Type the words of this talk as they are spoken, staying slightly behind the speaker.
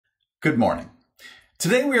Good morning.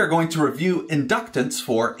 Today we are going to review inductance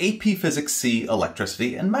for AP Physics C,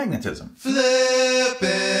 Electricity and Magnetism.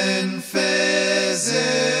 Flippin'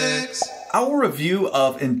 Physics! Our review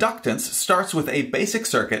of inductance starts with a basic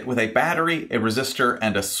circuit with a battery, a resistor,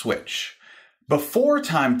 and a switch. Before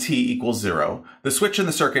time t equals 0, the switch in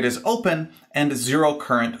the circuit is open and zero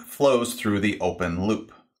current flows through the open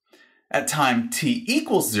loop. At time t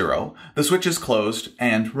equals 0, the switch is closed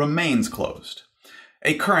and remains closed.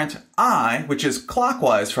 A current I, which is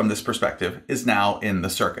clockwise from this perspective, is now in the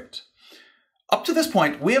circuit. Up to this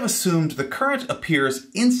point, we have assumed the current appears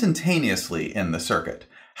instantaneously in the circuit.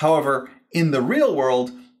 However, in the real world,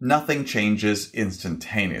 nothing changes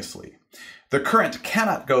instantaneously. The current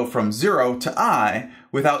cannot go from 0 to I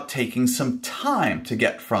without taking some time to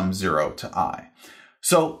get from 0 to I.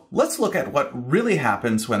 So let's look at what really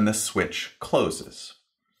happens when the switch closes.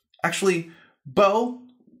 Actually, Bo,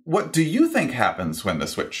 what do you think happens when the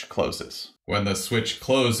switch closes? When the switch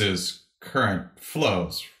closes, current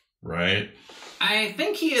flows, right? I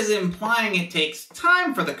think he is implying it takes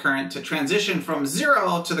time for the current to transition from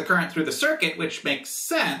 0 to the current through the circuit, which makes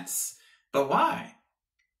sense. But why?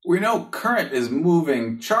 We know current is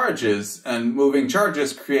moving charges, and moving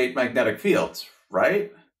charges create magnetic fields,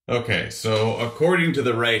 right? Okay, so according to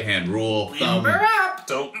the right-hand rule, Limber up!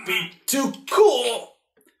 Don't be too cool!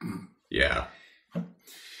 Yeah.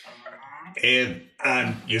 And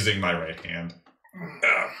I'm using my right hand.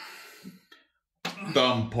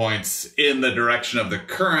 Thumb points in the direction of the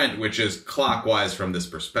current, which is clockwise from this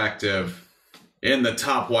perspective. In the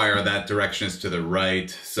top wire, that direction is to the right.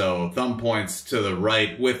 So thumb points to the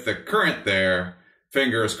right with the current there.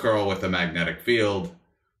 Fingers curl with the magnetic field.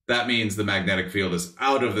 That means the magnetic field is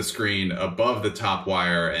out of the screen above the top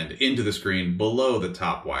wire and into the screen below the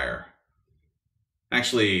top wire.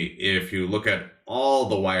 Actually, if you look at all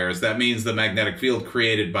the wires, that means the magnetic field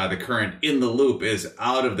created by the current in the loop is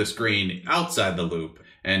out of the screen outside the loop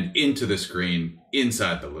and into the screen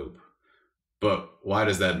inside the loop. But why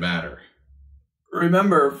does that matter?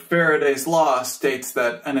 Remember, Faraday's law states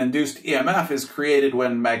that an induced EMF is created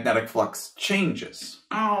when magnetic flux changes.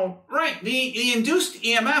 Oh, right. The induced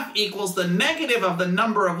EMF equals the negative of the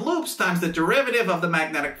number of loops times the derivative of the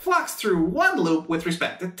magnetic flux through one loop with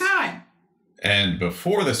respect to time. And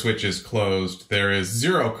before the switch is closed, there is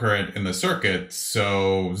zero current in the circuit,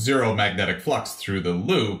 so zero magnetic flux through the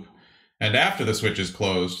loop. And after the switch is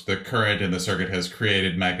closed, the current in the circuit has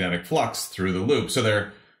created magnetic flux through the loop. So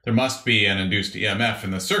there must be an induced EMF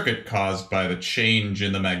in the circuit caused by the change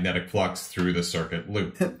in the magnetic flux through the circuit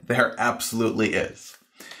loop. There absolutely is.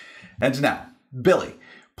 And now, Billy,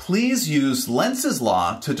 please use Lenz's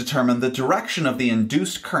law to determine the direction of the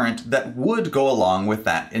induced current that would go along with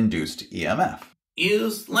that induced EMF.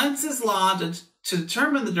 Use Lenz's law to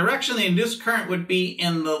determine the direction the induced current would be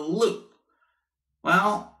in the loop.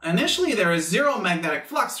 Well, initially there is zero magnetic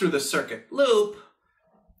flux through the circuit loop.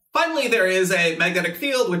 Finally, there is a magnetic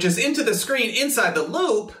field which is into the screen inside the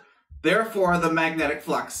loop. Therefore, the magnetic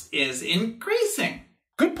flux is increasing.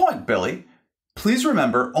 Good point, Billy. Please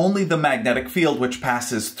remember, only the magnetic field which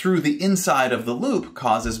passes through the inside of the loop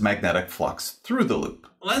causes magnetic flux through the loop.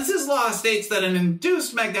 Lenz's law states that an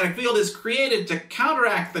induced magnetic field is created to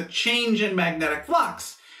counteract the change in magnetic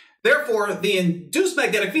flux. Therefore, the induced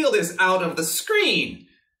magnetic field is out of the screen.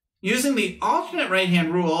 Using the alternate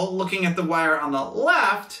right-hand rule, looking at the wire on the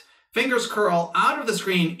left, fingers curl out of the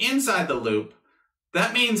screen inside the loop.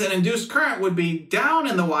 That means an induced current would be down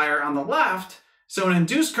in the wire on the left, so an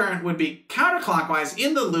induced current would be counterclockwise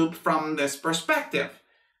in the loop from this perspective.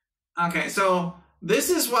 Okay, so this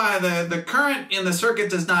is why the current in the circuit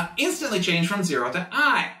does not instantly change from 0 to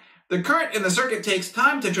I. The current in the circuit takes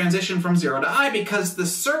time to transition from 0 to I because the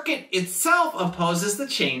circuit itself opposes the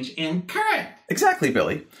change in current. Exactly,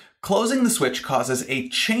 Billy. Closing the switch causes a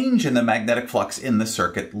change in the magnetic flux in the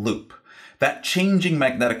circuit loop. That changing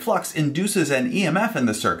magnetic flux induces an EMF in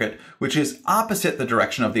the circuit, which is opposite the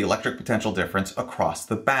direction of the electric potential difference across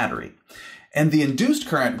the battery. And the induced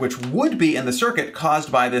current, which would be in the circuit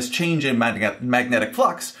caused by this change in magnetic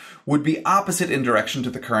flux, would be opposite in direction to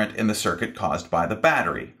the current in the circuit caused by the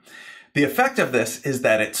battery. The effect of this is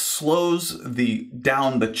that it slows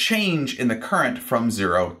down the change in the current from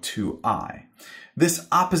 0 to I. This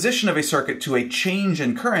opposition of a circuit to a change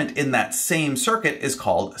in current in that same circuit is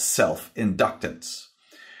called self-inductance.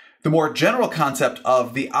 The more general concept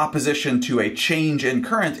of the opposition to a change in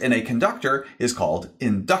current in a conductor is called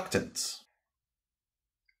inductance.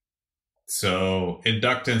 So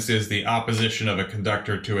inductance is the opposition of a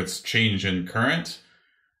conductor to its change in current,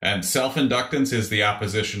 and self-inductance is the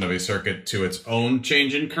opposition of a circuit to its own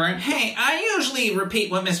change in current. Hey, I usually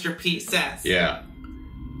repeat what Mr. P says. Yeah.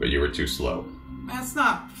 But you were too slow. That's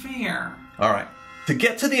not fair. All right. To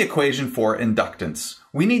get to the equation for inductance,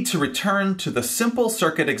 we need to return to the simple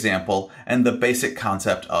circuit example and the basic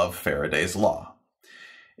concept of Faraday's law.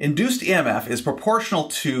 Induced EMF is proportional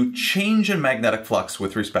to change in magnetic flux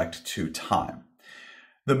with respect to time.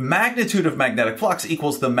 The magnitude of magnetic flux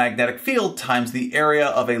equals the magnetic field times the area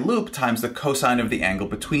of a loop times the cosine of the angle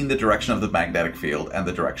between the direction of the magnetic field and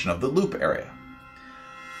the direction of the loop area.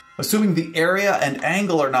 Assuming the area and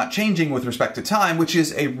angle are not changing with respect to time, which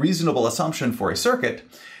is a reasonable assumption for a circuit,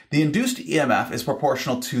 the induced EMF is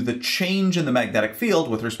proportional to the change in the magnetic field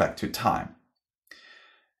with respect to time.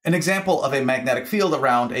 An example of a magnetic field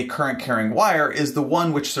around a current-carrying wire is the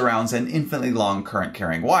one which surrounds an infinitely long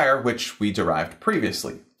current-carrying wire, which we derived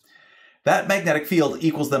previously. That magnetic field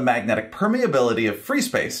equals the magnetic permeability of free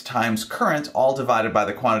space times current, all divided by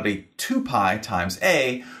the quantity 2 pi times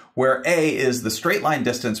A, where A is the straight line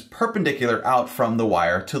distance perpendicular out from the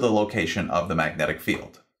wire to the location of the magnetic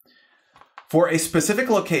field. For a specific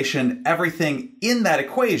location, everything in that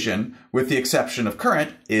equation, with the exception of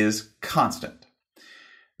current, is constant.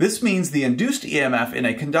 This means the induced EMF in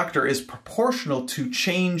a conductor is proportional to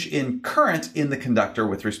change in current in the conductor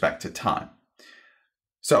with respect to time.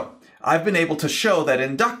 So, I've been able to show that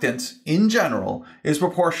inductance, in general, is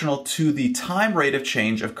proportional to the time rate of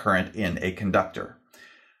change of current in a conductor.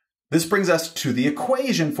 This brings us to the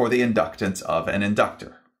equation for the inductance of an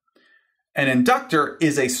inductor. An inductor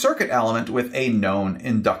is a circuit element with a known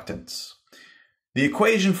inductance. The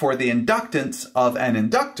equation for the inductance of an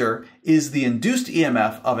inductor is the induced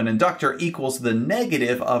EMF of an inductor equals the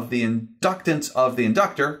negative of the inductance of the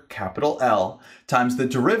inductor, capital L, times the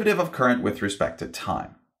derivative of current with respect to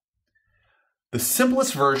time. The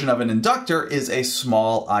simplest version of an inductor is a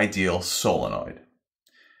small ideal solenoid.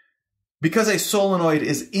 Because a solenoid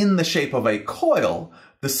is in the shape of a coil,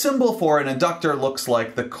 the symbol for an inductor looks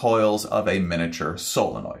like the coils of a miniature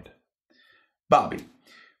solenoid. Bobby,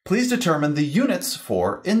 please determine the units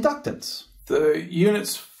for inductance. The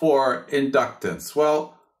units for inductance.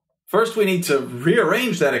 Well, first we need to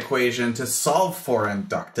rearrange that equation to solve for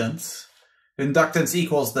inductance. Inductance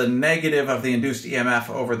equals the negative of the induced EMF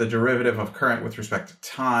over the derivative of current with respect to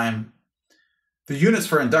time. The units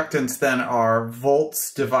for inductance then are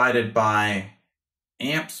volts divided by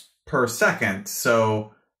amps per second.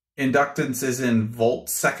 So inductance is in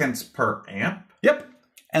volts seconds per amp. Yep.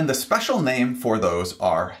 And the special name for those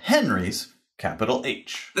are henries, capital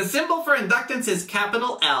H. The symbol for inductance is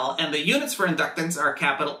capital L, and the units for inductance are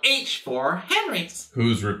capital H for henries.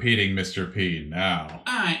 Who's repeating Mr. P now?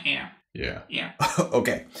 I am. Yeah.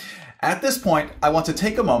 Okay. At this point, I want to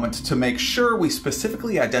take a moment to make sure we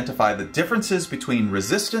specifically identify the differences between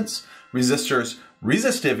resistance, resistors,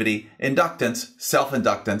 resistivity, inductance,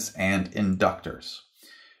 self-inductance, and inductors.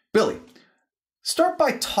 Billy, start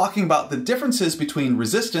by talking about the differences between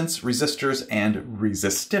resistance, resistors, and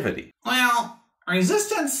resistivity. Well,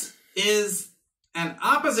 resistance is an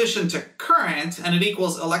opposition to current, and it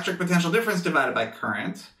equals electric potential difference divided by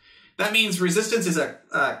current. That means resistance is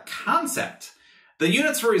a concept. The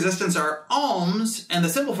units for resistance are ohms, and the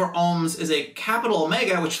symbol for ohms is a capital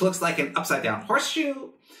omega, which looks like an upside-down horseshoe.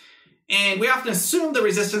 And we often assume the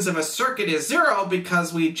resistance of a circuit is zero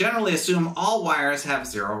because we generally assume all wires have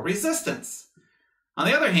zero resistance. On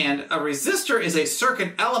the other hand, a resistor is a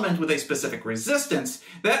circuit element with a specific resistance.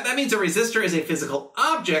 That means a resistor is a physical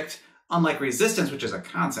object, unlike resistance, which is a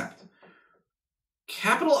concept.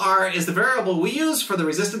 Capital R is the variable we use for the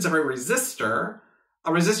resistance of a resistor. A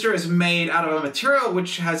resistor is made out of a material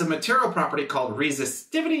which has a material property called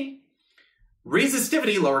resistivity.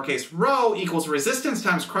 Resistivity, lowercase rho, equals resistance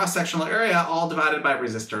times cross-sectional area, all divided by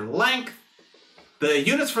resistor length. The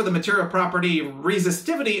units for the material property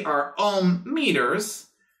resistivity are ohm meters.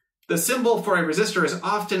 The symbol for a resistor is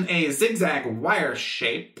often a zigzag wire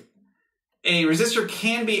shape. A resistor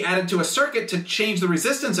can be added to a circuit to change the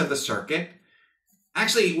resistance of the circuit.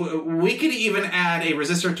 Actually, we could even add a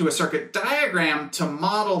resistor to a circuit diagram to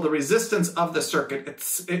model the resistance of the circuit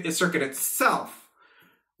itself.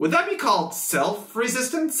 Would that be called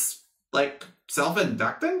self-resistance? Like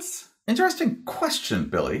self-inductance? Interesting question,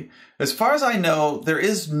 Billy. As far as I know, there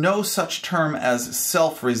is no such term as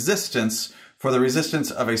self-resistance for the resistance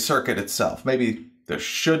of a circuit itself. Maybe there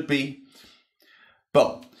should be.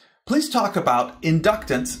 Bo, please talk about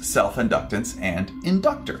inductance, self-inductance, and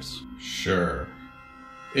inductors. Sure.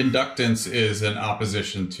 Inductance is an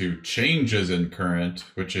opposition to changes in current,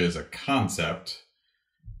 which is a concept.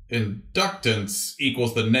 Inductance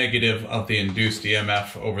equals the negative of the induced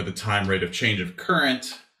EMF over the time rate of change of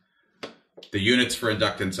current. The units for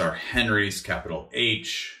inductance are henries, capital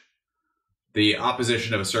H. The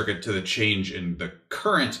opposition of a circuit to the change in the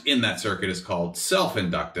current in that circuit is called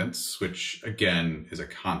self-inductance, which again is a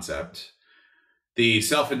concept. The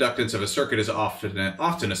self-inductance of a circuit is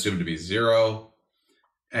often assumed to be 0.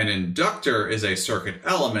 An inductor is a circuit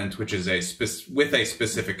element which is with a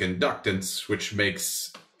specific inductance, which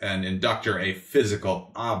makes an inductor a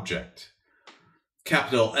physical object.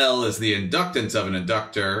 Capital L is the inductance of an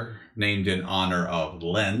inductor, named in honor of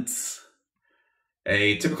Lentz.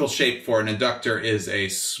 A typical shape for an inductor is a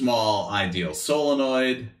small ideal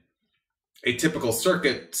solenoid. A typical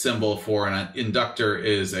circuit symbol for an inductor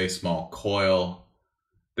is a small coil.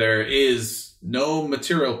 There is no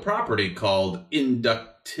material property called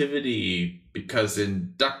inductivity because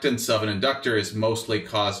inductance of an inductor is mostly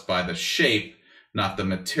caused by the shape, not the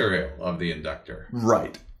material of the inductor.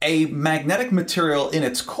 Right. A magnetic material in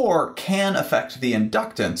its core can affect the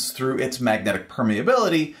inductance through its magnetic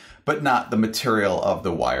permeability, but not the material of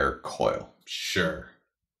the wire coil. Sure.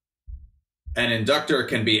 An inductor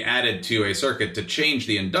can be added to a circuit to change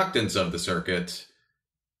the inductance of the circuit,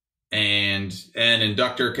 and an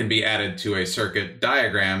inductor can be added to a circuit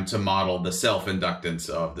diagram to model the self-inductance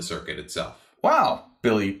of the circuit itself. Wow,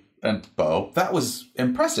 Billy and Bo, that was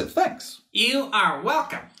impressive. Thanks. You are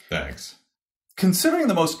welcome. Thanks. Considering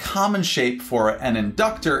the most common shape for an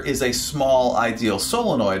inductor is a small ideal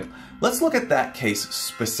solenoid, let's look at that case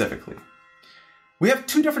specifically. We have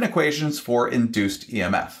two different equations for induced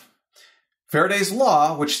EMF. Faraday's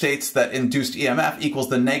law, which states that induced EMF equals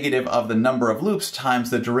the negative of the number of loops times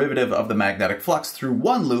the derivative of the magnetic flux through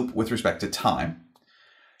one loop with respect to time.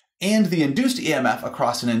 And the induced EMF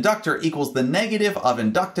across an inductor equals the negative of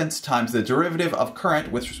inductance times the derivative of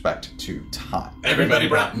current with respect to time. Everybody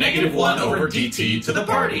brought -1 over dt to the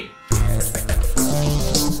party.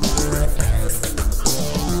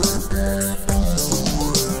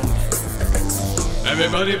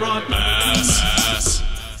 Everybody brought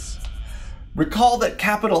mass. Recall that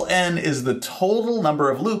capital N is the total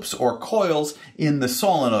number of loops or coils in the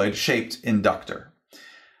solenoid-shaped inductor.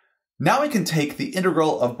 Now we can take the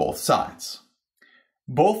integral of both sides.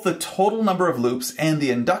 Both the total number of loops and the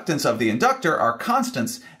inductance of the inductor are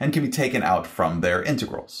constants and can be taken out from their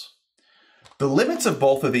integrals. The limits of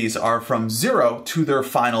both of these are from 0 to their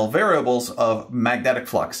final variables of magnetic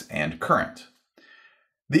flux and current.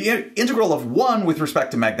 The integral of 1 with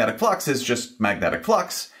respect to magnetic flux is just magnetic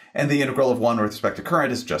flux, and the integral of 1 with respect to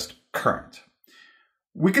current is just current.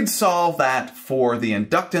 We can solve that for the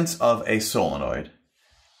inductance of a solenoid,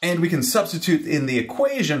 and we can substitute in the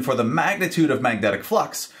equation for the magnitude of magnetic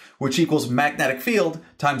flux, which equals magnetic field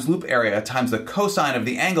times loop area times the cosine of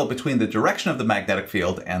the angle between the direction of the magnetic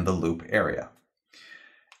field and the loop area.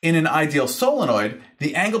 In an ideal solenoid,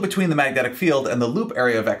 the angle between the magnetic field and the loop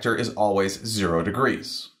area vector is always 0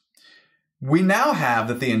 degrees. We now have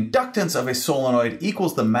that the inductance of a solenoid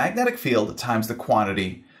equals the magnetic field times the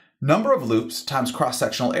quantity, number of loops times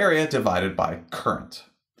cross-sectional area divided by current.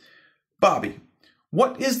 Bobby,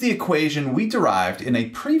 what is the equation we derived in a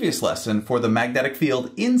previous lesson for the magnetic field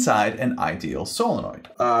inside an ideal solenoid?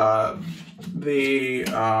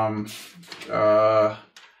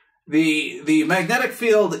 The magnetic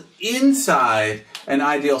field inside an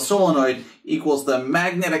ideal solenoid equals the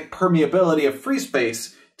magnetic permeability of free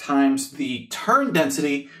space times the turn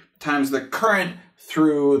density times the current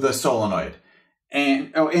through the solenoid.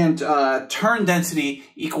 And turn density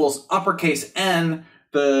equals uppercase N,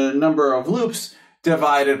 the number of loops,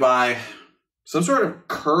 divided by some sort of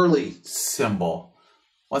curly symbol.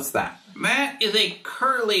 What's that? That is a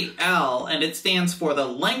curly L, and it stands for the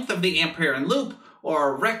length of the Amperian loop,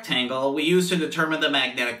 or rectangle, we use to determine the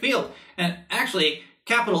magnetic field. And actually,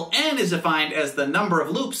 capital N is defined as the number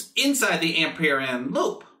of loops inside the Amperian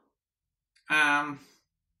loop.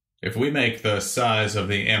 If we make the size of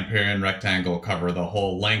the Amperian rectangle cover the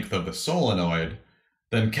whole length of the solenoid,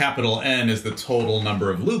 then capital N is the total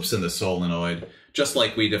number of loops in the solenoid, just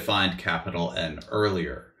like we defined capital N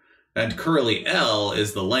earlier. And curly L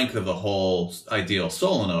is the length of the whole ideal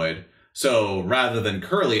solenoid, so rather than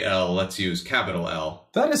curly L, let's use capital L.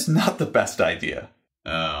 That is not the best idea.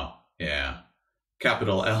 Oh, yeah.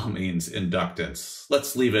 Capital L means inductance.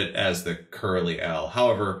 Let's leave it as the curly L.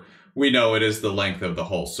 However, we know it is the length of the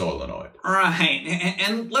whole solenoid. Right,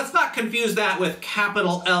 and let's not confuse that with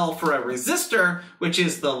capital L for a resistor, which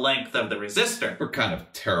is the length of the resistor. We're kind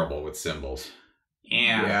of terrible with symbols.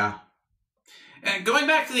 Yeah. Going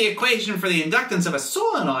back to the equation for the inductance of a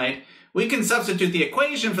solenoid, we can substitute the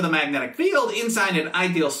equation for the magnetic field inside an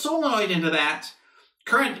ideal solenoid into that.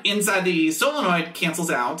 Current inside the solenoid cancels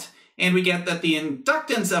out, And we get that the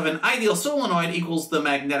inductance of an ideal solenoid equals the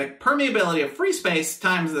magnetic permeability of free space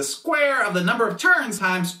times the square of the number of turns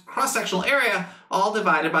times cross-sectional area, all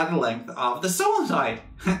divided by the length of the solenoid.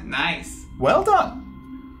 Nice. Well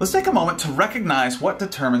done. Let's take a moment to recognize what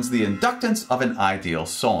determines the inductance of an ideal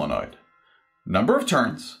solenoid. Number of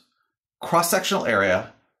turns, cross-sectional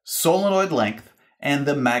area, solenoid length, and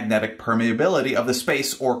the magnetic permeability of the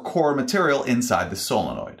space or core material inside the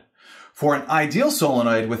solenoid. For an ideal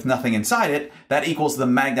solenoid with nothing inside it, that equals the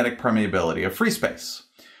magnetic permeability of free space.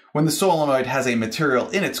 When the solenoid has a material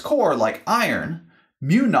in its core, like iron,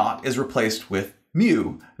 mu naught is replaced with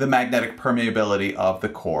mu, the magnetic permeability of the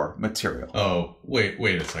core material. Oh, wait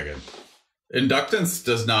a second. Inductance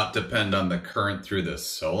does not depend on the current through the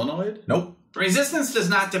solenoid? Nope. Resistance does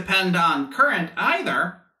not depend on current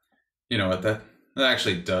either. You know what, that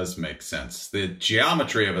actually does make sense. The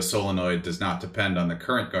geometry of a solenoid does not depend on the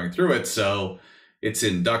current going through it, so its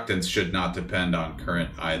inductance should not depend on current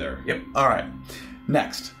either. Yep. All right.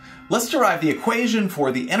 Next, let's derive the equation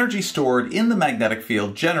for the energy stored in the magnetic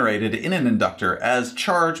field generated in an inductor as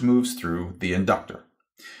charge moves through the inductor.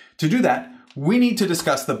 To do that, we need to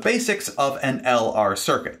discuss the basics of an LR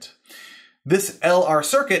circuit. This LR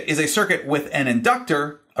circuit is a circuit with an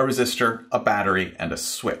inductor, a resistor, a battery, and a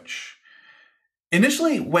switch.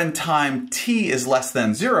 Initially, when time t is less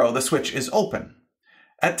than 0, the switch is open.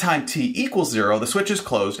 At time t equals 0, the switch is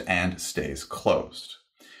closed and stays closed.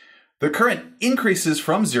 The current increases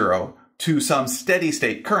from 0 to some steady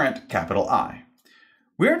state current, capital I.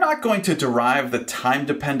 We're not going to derive the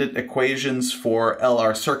time-dependent equations for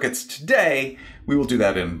LR circuits today. We will do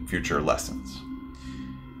that in future lessons.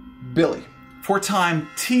 Billy, for time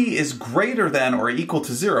t is greater than or equal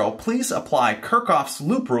to 0, please apply Kirchhoff's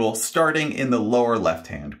loop rule starting in the lower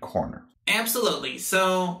left-hand corner. Absolutely.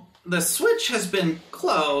 So the switch has been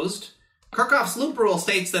closed. Kirchhoff's loop rule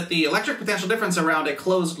states that the electric potential difference around a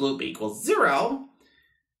closed loop equals 0.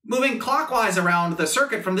 Moving clockwise around the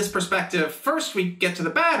circuit from this perspective, first we get to the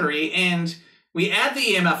battery and we add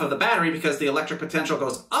the EMF of the battery because the electric potential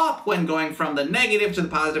goes up when going from the negative to the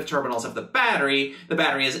positive terminals of the battery. The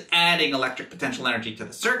battery is adding electric potential energy to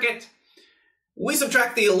the circuit. We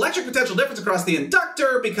subtract the electric potential difference across the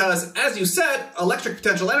inductor because, as you said, electric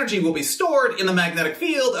potential energy will be stored in the magnetic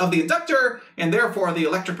field of the inductor, and therefore the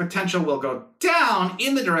electric potential will go down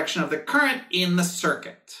in the direction of the current in the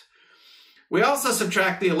circuit. We also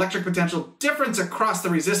subtract the electric potential difference across the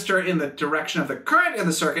resistor in the direction of the current in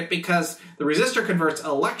the circuit because the resistor converts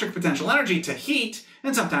electric potential energy to heat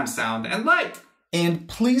and sometimes sound and light. And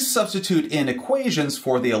please substitute in equations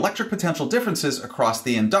for the electric potential differences across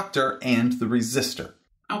the inductor and the resistor.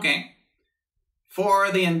 Okay.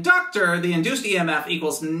 For the inductor, the induced EMF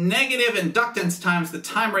equals negative inductance times the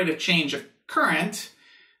time rate of change of current.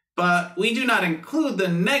 But we do not include the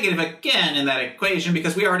negative again in that equation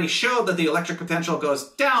because we already showed that the electric potential goes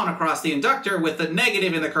down across the inductor with the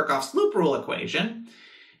negative in the Kirchhoff's loop rule equation.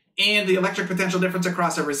 And the electric potential difference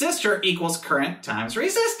across a resistor equals current times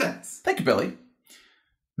resistance. Thank you, Billy.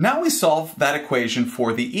 Now we solve that equation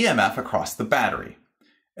for the EMF across the battery.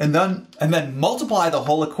 And then multiply the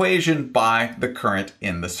whole equation by the current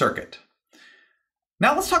in the circuit.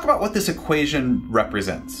 Now let's talk about what this equation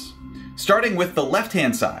represents. Starting with the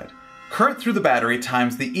left-hand side, current through the battery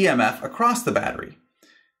times the EMF across the battery.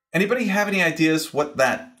 Anybody have any ideas what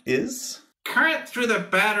that is? Current through the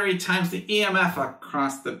battery times the EMF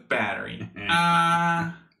across the battery.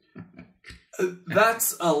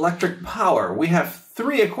 That's electric power. We have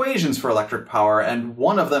 3 equations for electric power, and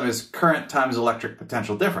one of them is current times electric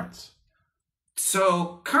potential difference.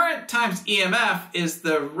 So current times EMF is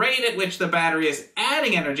the rate at which the battery is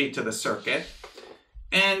adding energy to the circuit.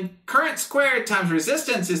 And current squared times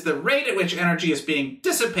resistance is the rate at which energy is being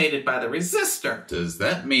dissipated by the resistor. Does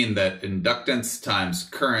that mean that inductance times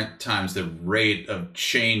current times the rate of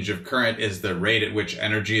change of current is the rate at which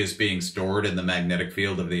energy is being stored in the magnetic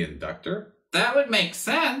field of the inductor? That would make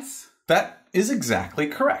sense. That is exactly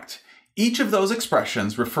correct. Each of those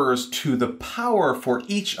expressions refers to the power for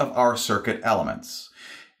each of our circuit elements.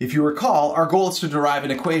 If you recall, our goal is to derive an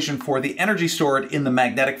equation for the energy stored in the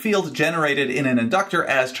magnetic field generated in an inductor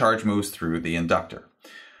as charge moves through the inductor.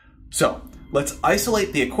 So, let's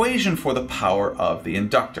isolate the equation for the power of the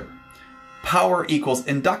inductor. Power equals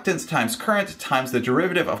inductance times current times the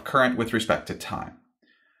derivative of current with respect to time.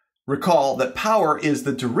 Recall that power is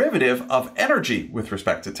the derivative of energy with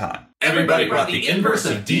respect to time. Everybody brought the inverse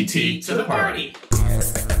of dt to the party.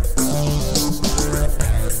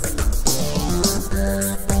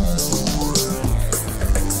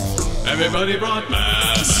 Everybody brought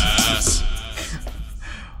mass.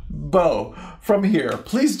 Bo, from here,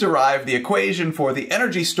 please derive the equation for the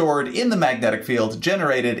energy stored in the magnetic field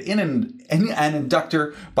generated in an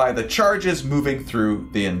inductor by the charges moving through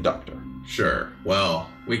the inductor. Sure. Well,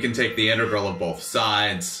 we can take the integral of both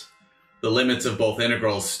sides. The limits of both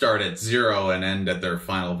integrals start at 0 and end at their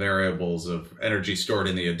final variables of energy stored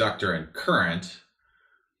in the inductor and current.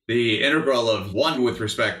 The integral of 1 with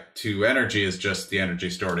respect to energy is just the energy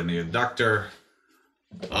stored in the inductor.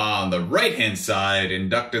 On the right-hand side,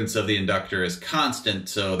 inductance of the inductor is constant,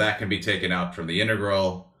 so that can be taken out from the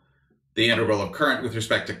integral. The integral of current with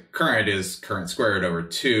respect to current is current squared over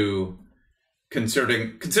 2.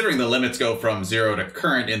 Considering the limits go from 0 to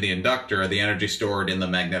current in the inductor, the energy stored in the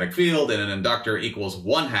magnetic field in an inductor equals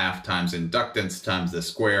 1/2 times inductance times the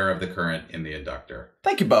square of the current in the inductor.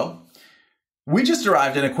 Thank you, Bo. We just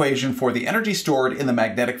derived an equation for the energy stored in the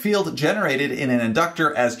magnetic field generated in an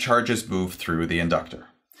inductor as charges move through the inductor.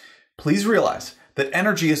 Please realize that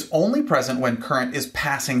energy is only present when current is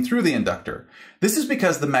passing through the inductor. This is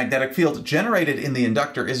because the magnetic field generated in the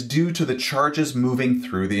inductor is due to the charges moving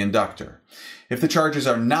through the inductor. If the charges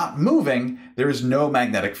are not moving, there is no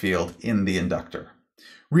magnetic field in the inductor.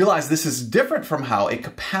 Realize this is different from how a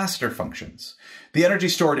capacitor functions. The energy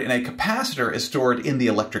stored in a capacitor is stored in the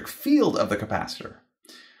electric field of the capacitor.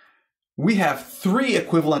 We have 3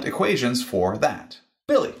 equivalent equations for that.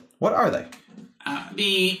 Billy, what are they?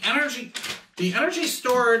 The energy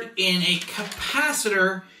stored in a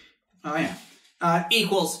capacitor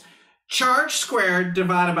equals charge squared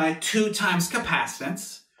divided by 2 times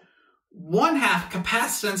capacitance, 1/2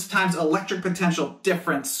 capacitance times electric potential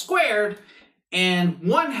difference squared, and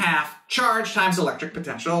 1/2 charge times electric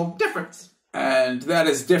potential difference. And that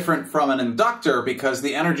is different from an inductor because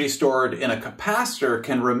the energy stored in a capacitor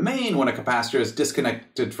can remain when a capacitor is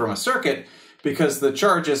disconnected from a circuit because the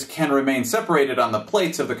charges can remain separated on the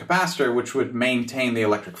plates of the capacitor, which would maintain the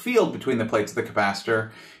electric field between the plates of the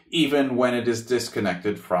capacitor even when it is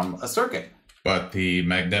disconnected from a circuit. But the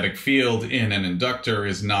magnetic field in an inductor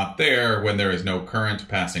is not there when there is no current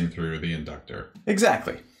passing through the inductor.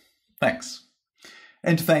 Exactly. Thanks.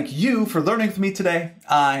 And thank you for learning with me today.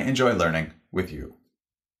 I enjoy learning with you.